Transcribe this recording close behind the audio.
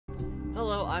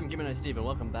Hello, I'm Gemini Steve, and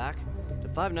welcome back to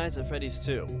Five Nights at Freddy's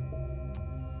 2.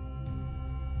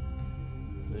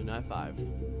 Night 5.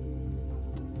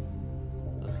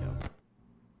 Let's go.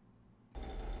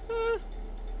 Okay,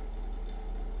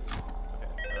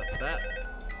 right off the bat.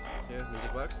 Here,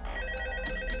 music box.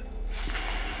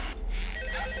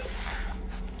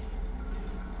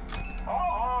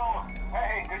 Oh,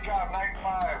 hey, good job, night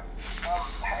 5.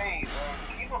 Hey,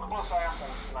 keep a close eye on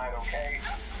things tonight, okay?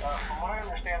 From what I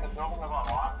understand, the building is on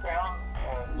lockdown.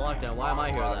 Lockdown, why am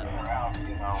I here then? Out,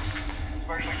 you know,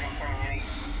 especially concerning any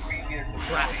previous...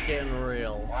 Crap's getting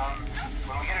real.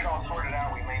 When we get it all sorted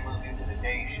out, we may move you to the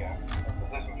day shift. The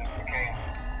position just became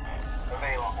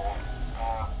available.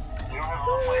 We don't have a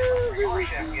replacement for your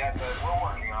shift yet, but we're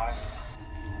working on it.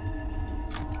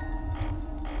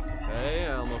 Okay,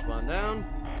 I almost wound down.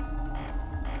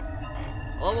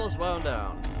 Almost wound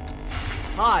down.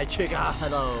 Hi, chica.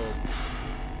 Hello.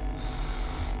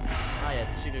 Hiya,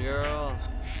 chica girl.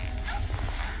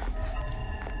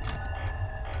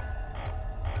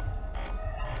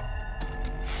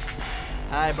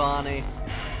 Hi, Bonnie.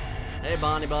 Hey,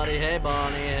 Bonnie, buddy. Hey,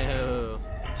 Bonnie. Hey.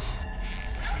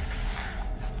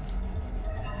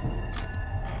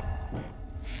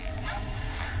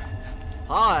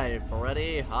 Hi,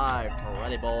 Freddy. Hi,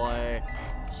 Freddy boy.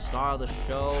 Star of the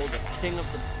show, the king of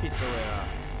the pizzeria.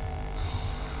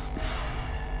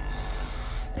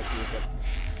 Thank you.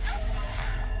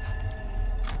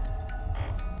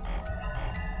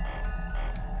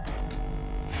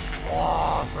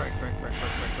 Oh, frick.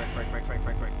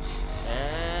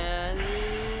 And...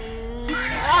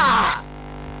 Ah!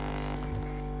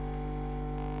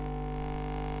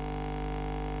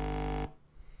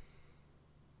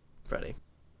 Freddy.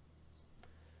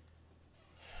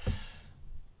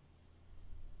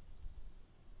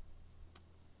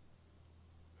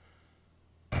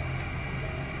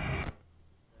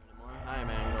 Hi,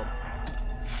 Mangle.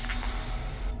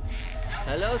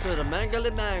 Hello to the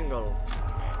Mangly Mangle.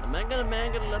 The Mangly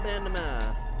Mangle la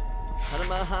Bandama.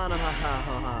 Hanama Hanama ha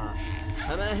ha ha.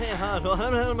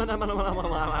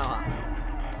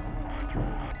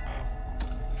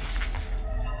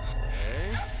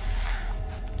 Okay.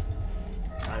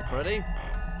 Hi, Freddy.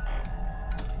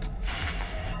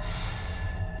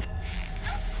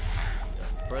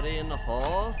 Freddy in the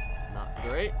hall. Not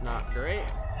great, not great.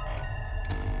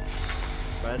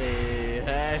 Freddy,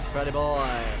 hey, Freddy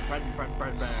boy. Fred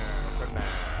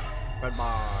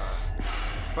Bar.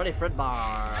 Freddy Fred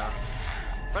Bar.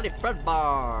 Freddy Fred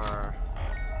Bar.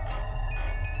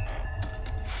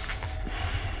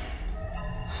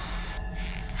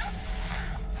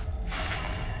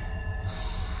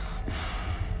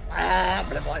 Ah,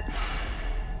 blip boy.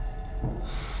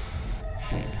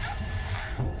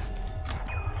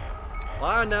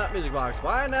 Why not music box?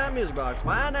 Why not music box?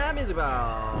 Why not music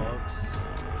box?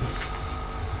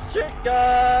 Chica!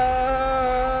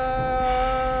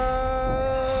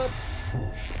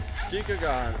 Chica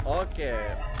gone.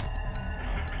 Okay.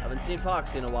 Haven't seen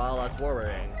Foxy in a while. That's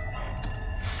worrying.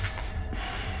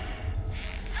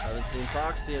 Haven't seen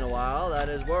Foxy in a while. That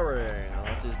is worrying.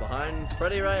 Unless he's behind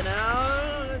Freddy right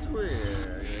now. That's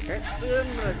weird. I can't see him,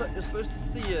 but I thought you're supposed to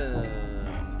see him.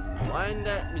 Wind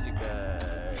that music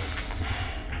bags.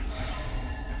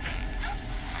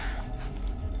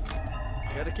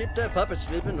 Gotta keep that puppet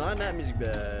sleeping. Wind that music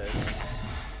bags.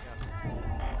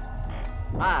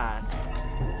 Ah.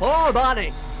 Oh,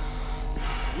 Bonnie!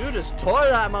 You just tore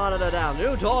that monitor down.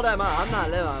 You tore that monitor. I'm not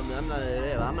living. I'm not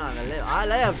live. I'm not gonna live. I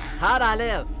live. How'd I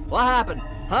live? What happened?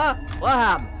 Huh? What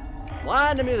happened?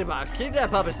 Wind the music box. Keep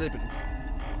that puppet sleeping.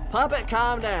 Puppet,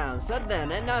 calm down. Sit down.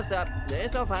 Ain't no stop.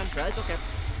 It's no fine. It's okay.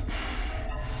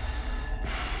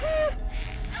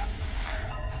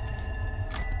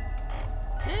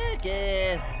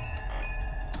 Okay.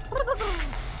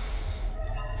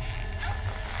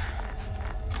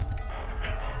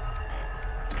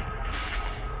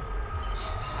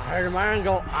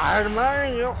 Mango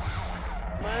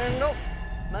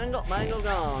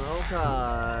gone.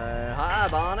 Okay. Hi,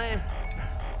 Bonnie.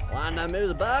 Wind that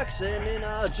music box and in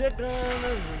our chicken.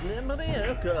 Nibbity.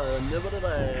 Okay. Nibbity.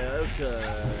 Okay.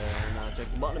 Now check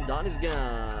the button. Donnie's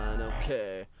gone.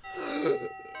 Okay.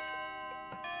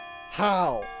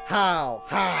 How?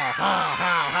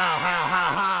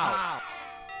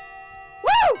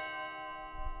 Woo!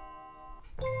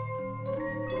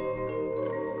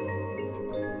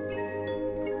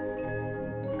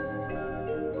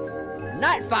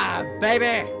 Night 5,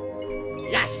 baby!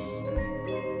 Yes!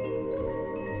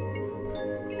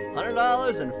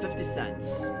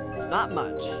 $100.50. It's not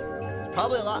much. It's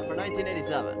probably a lot for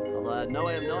 1987. Although I had no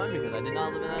way of knowing because I did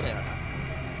not live in that era.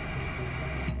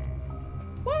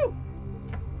 Woo!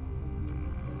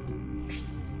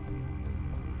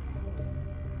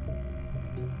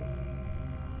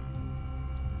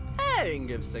 I can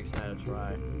give 6 Night a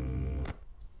try.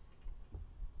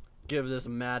 Give this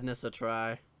madness a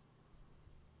try.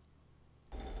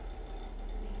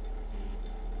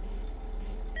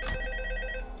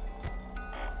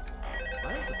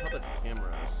 Why is the puppet's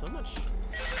camera so much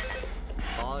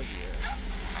foggier?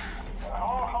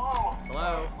 Hello?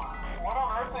 Hello? What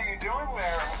on earth are you doing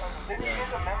there? Didn't you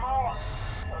get the memo?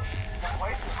 The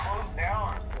place is closed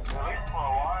down, at least for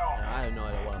a while. Yeah, I have no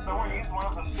idea what I'm Someone doing. used one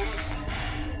of the suits.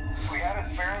 We had a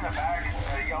spare in the back,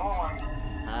 a yellow one.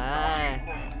 Hi.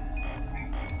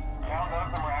 Now none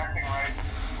of them are acting right.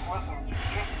 Listen,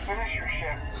 just finish your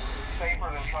shift. It's safer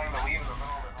than trying to leave in the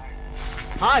middle of the night.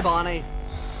 Hi, Bonnie.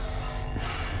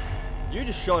 You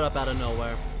just showed up out of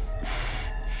nowhere.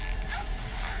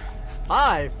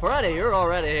 Hi, Freddy, you're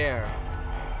already here.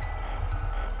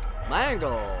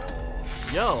 Mangle.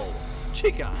 Yo,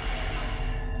 Chica.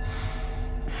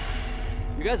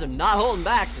 You guys are not holding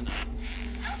back tonight.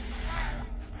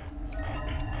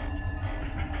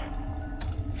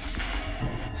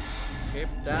 Keep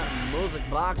that music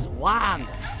box winding.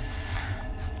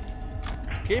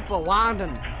 Keep it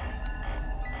winding.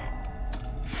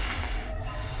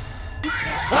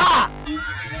 Ah!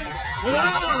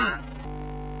 Ah!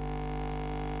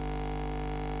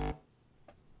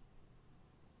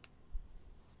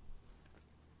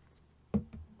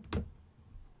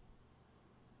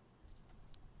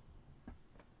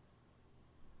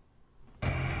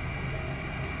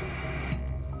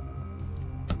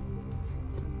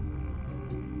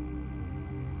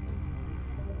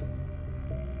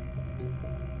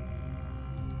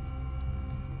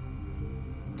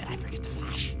 Did I forget the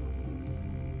flash?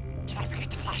 Did I forget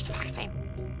to flash the Foxy?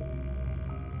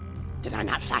 Did I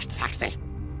not flash the Foxy?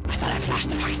 I thought I flashed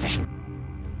the Foxy.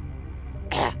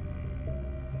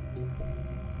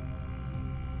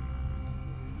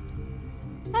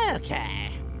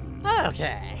 Okay.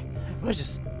 Okay. We're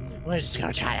just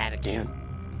gonna try that again.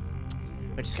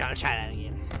 We're just gonna try that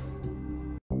again.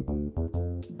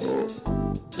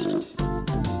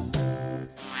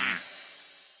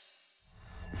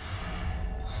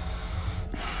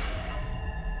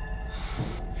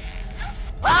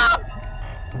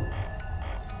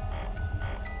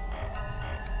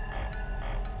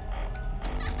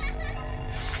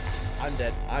 I'm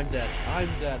dead. I'm dead. I'm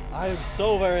dead. I am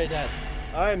so very dead.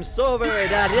 I am so very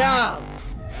dead. Yeah.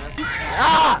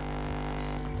 Ah!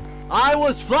 I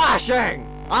was flashing.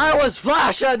 I was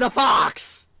flashing the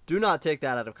fox. Do not take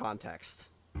that out of context.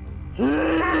 Okay.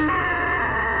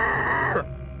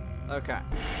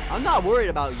 I'm not worried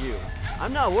about you.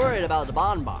 I'm not worried about the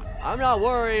bonbon. I'm not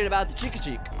worried about the Chica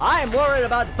Cheek. I am worried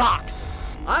about the fox.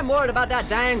 I'm worried about that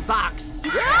dang fox.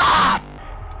 Ah!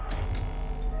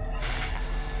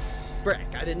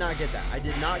 Frick, I did not get that. I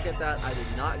did not get that. I did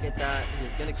not get that.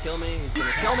 He's gonna kill me. He's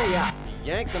gonna kill me. Yeah. He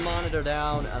yanked the monitor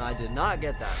down, and I did not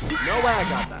get that. No way I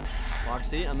got that.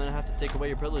 Foxy, I'm gonna have to take away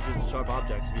your privileges with sharp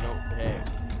objects if you don't behave.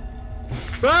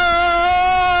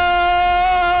 Ah!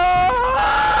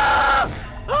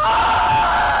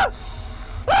 Ah!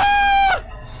 Ah!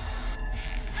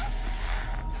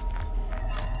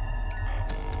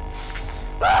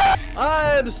 Ah!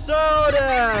 I'm so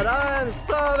dead. I'm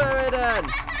so very dead.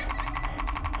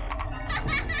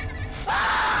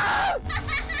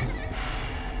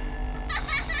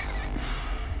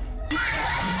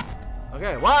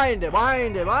 Okay, wind it,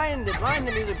 wind it, wind it, wind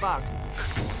the music box.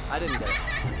 I didn't get it.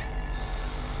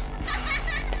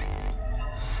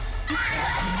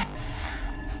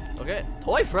 Okay,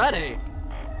 Toy Freddy.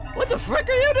 What the frick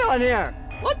are you doing here?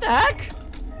 What the heck?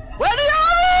 Where are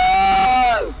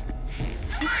you?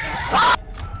 Ah!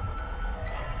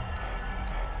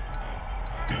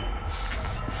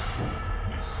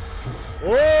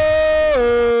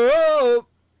 Whoa!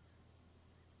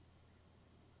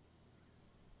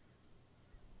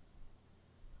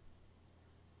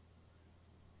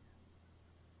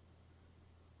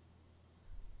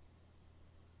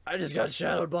 I just got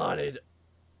shadow bodied.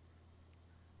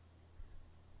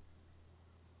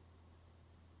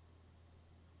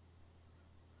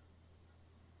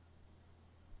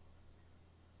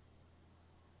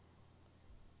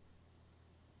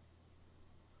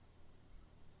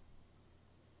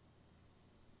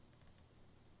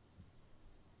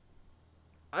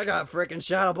 I got frickin'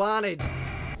 shadow bodied.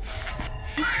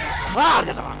 Ah!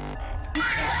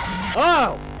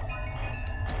 Oh!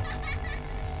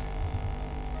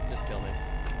 Just kill me.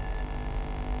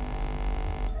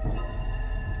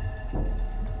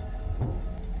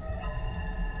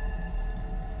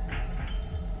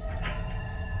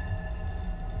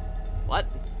 What?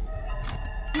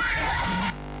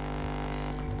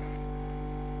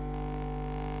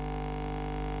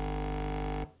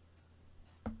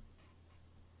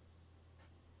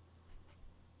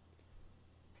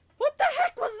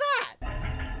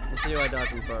 Let's see who I die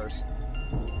from first.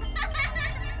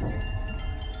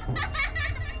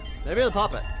 Maybe the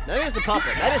puppet. Maybe it's the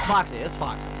puppet. Maybe it's Foxy. It's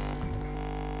Foxy.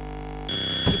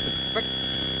 Stupid frick.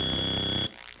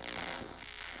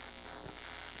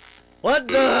 What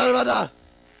the hell? What the hell?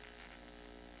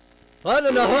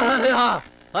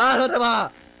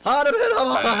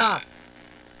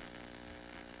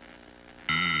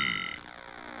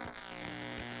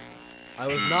 I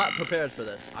was not prepared for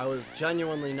this. I was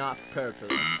genuinely not prepared for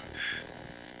this.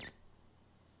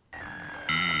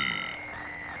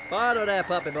 Follow that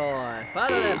puppy boy.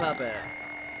 Follow that puppy.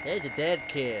 There's a dead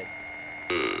kid.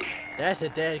 That's a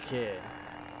dead kid.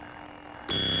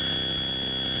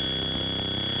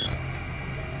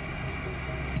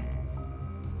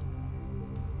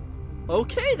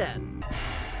 Okay then.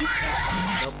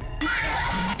 Nope.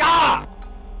 Ah!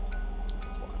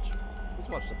 Let's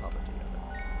watch the puppet together.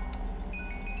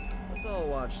 Let's all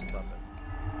watch the puppet.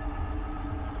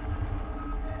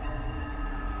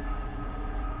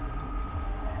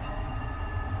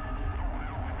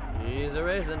 He's a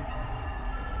raisin.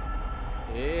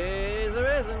 He's a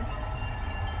raisin.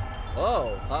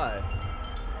 Oh, hi.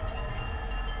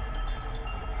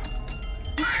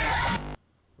 I'm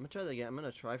gonna try that again. I'm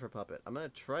gonna try for puppet. I'm gonna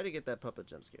try to get that puppet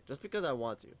jump scare. Just because I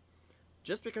want to.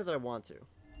 Just because I want to.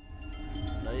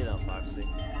 No, you don't, Foxy.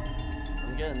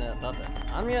 I'm getting that puppet.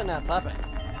 I'm getting that puppet.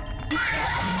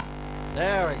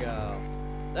 There we go.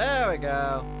 There we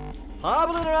go.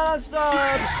 Hobbling around on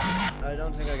stubs! I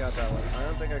don't think I got that one. I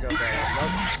don't think I got that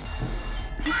one.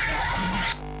 Nope.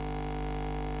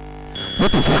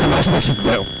 What the fuck am I supposed to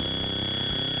do?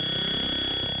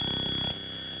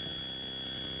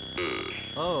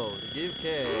 Oh, to give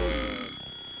cake.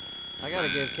 I gotta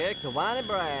give cake to whiny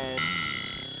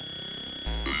brats.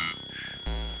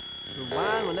 Who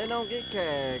whine when they don't get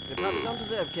cake. They probably don't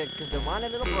deserve cake because they're whiny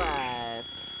little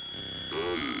brats.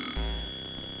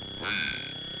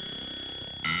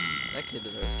 That kid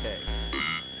deserves cake.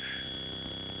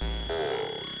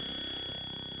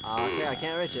 Okay, I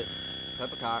can't reach it.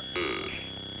 Pepper cart.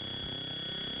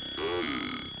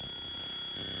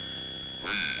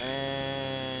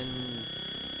 And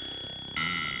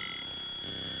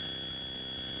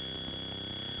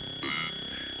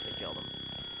they killed him.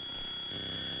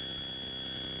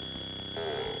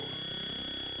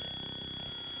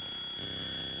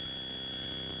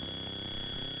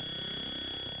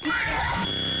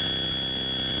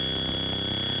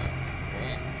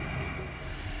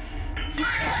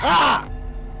 Ah!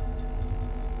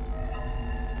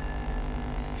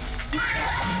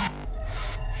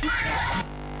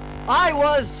 I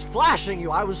was flashing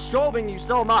you. I was strobing you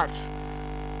so much.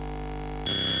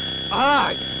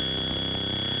 Ah!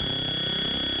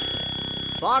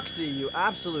 Foxy, you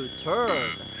absolute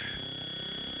turd.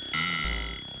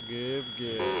 Give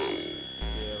gifts.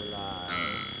 Give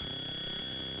life.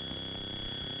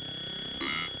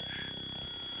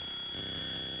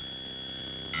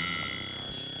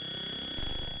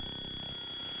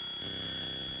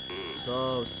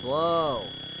 So slow.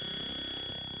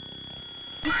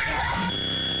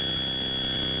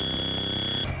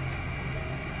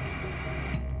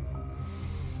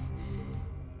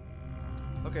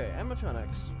 Okay,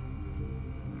 animatronics.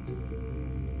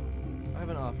 I have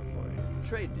an offer for you.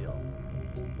 Trade deal,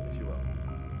 if you will.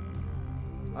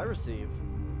 I receive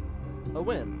a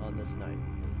win on this night.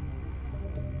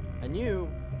 And you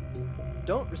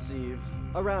don't receive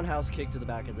a roundhouse kick to the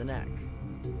back of the neck.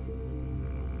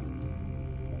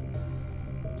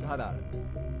 So how about it?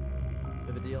 You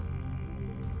have a deal?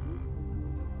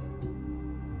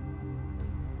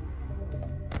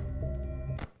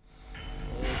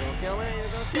 You're gonna kill me? You're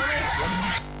gonna kill me? Yep.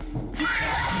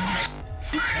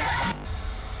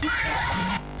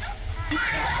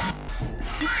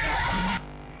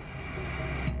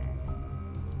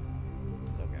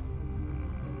 Okay.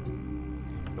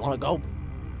 You wanna go?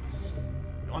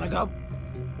 You wanna go?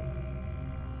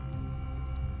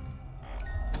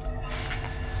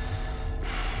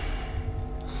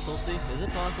 So Steve, is it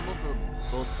possible for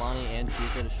both Bonnie and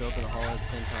Chica to show up in a hall at the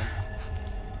same time?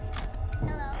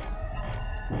 Hello.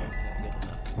 Okay, good to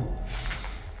know.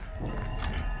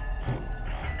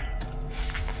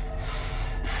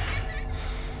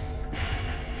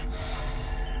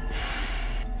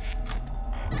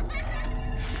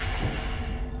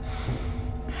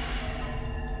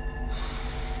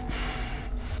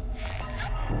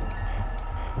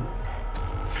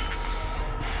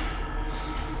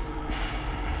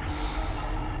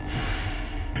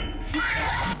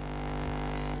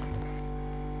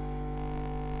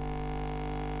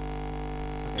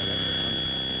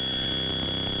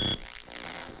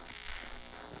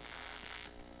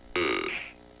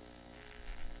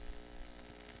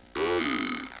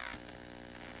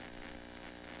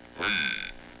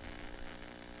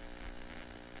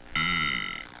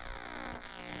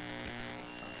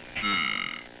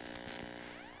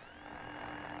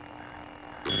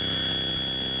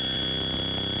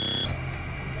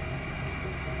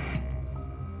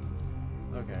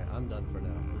 done for now.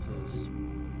 This is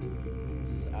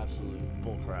absolute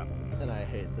bullcrap, and I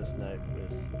hate this night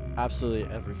with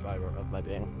absolutely every fiber of my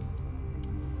being.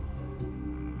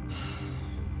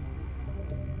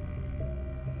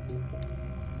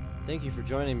 Thank you for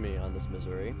joining me on this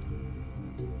misery.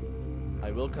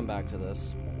 I will come back to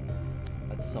this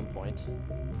at some point,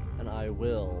 and I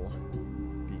will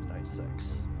beat Night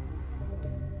 6.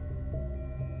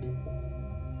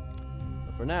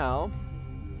 But for now,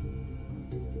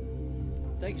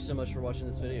 thank you so much for watching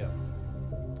this video.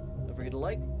 Don't forget to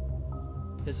like,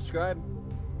 hit subscribe,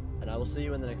 and I will see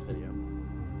you in the next video.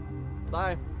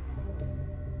 Bye!